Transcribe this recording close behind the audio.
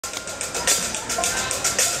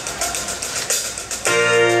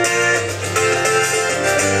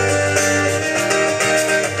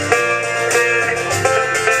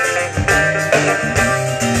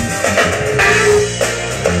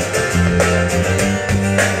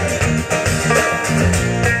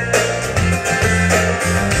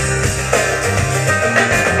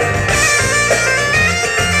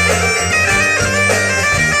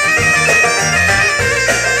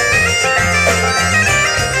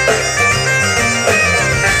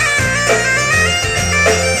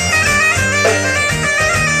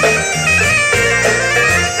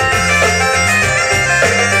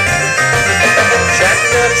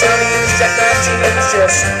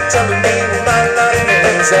words telling me my life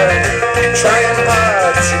means, and trying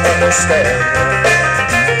hard to understand.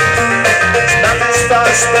 His mouth is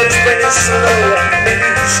fast, but his brain is slow. Maybe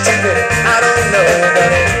he's stupid, I don't know,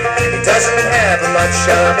 but he doesn't have much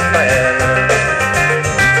of a plan,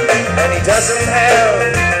 and he doesn't have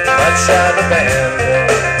much of a band.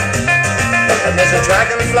 And there's a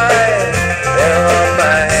dragonfly there on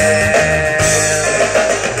my hand.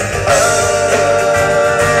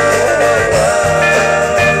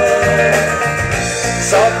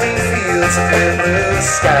 Salt green fields and clear blue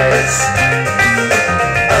skies.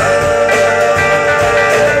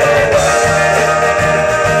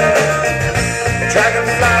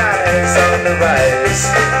 Dragonflies on the rise.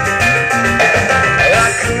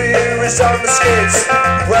 Our career is on the skates,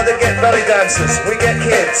 where they get belly dancers, we get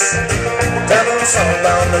kids. Devil's all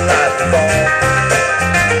on the light ball.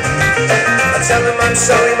 I tell him I'm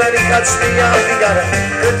sorry when he cuts me off. He got a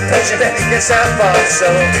good pension and he gets that far,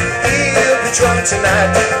 so he'll be drunk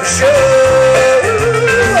tonight for sure.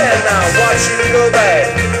 And I'll watch him go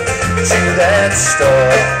back to that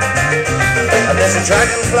store, and there's a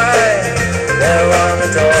dragonfly there on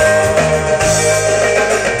the door.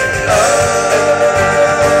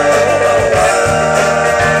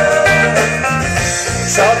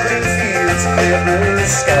 Salt green fields, clear blue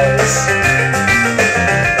skies.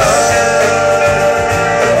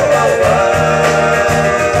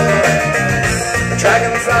 The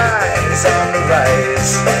dragonflies on the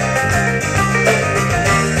rise.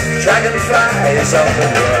 Dragonflies on the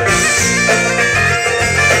rise.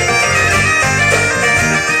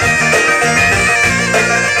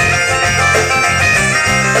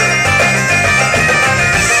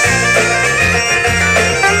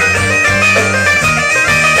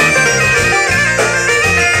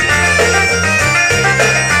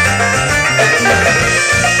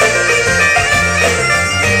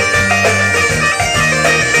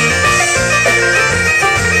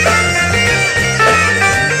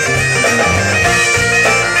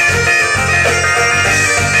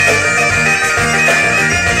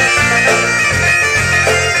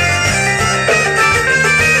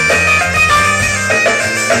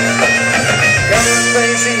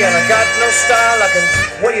 And I got no style, I can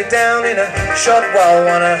weigh you down in a short while.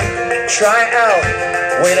 Wanna try out,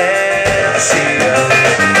 wait and see. Oh,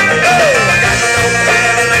 I got no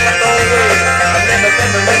plan, I got no way. I never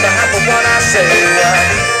remember half of what I say.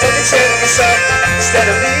 Take a chance yourself instead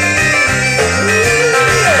of me.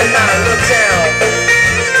 And I look down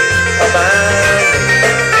on my knee,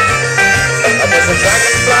 and there's a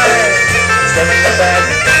dragonfly standing in the back.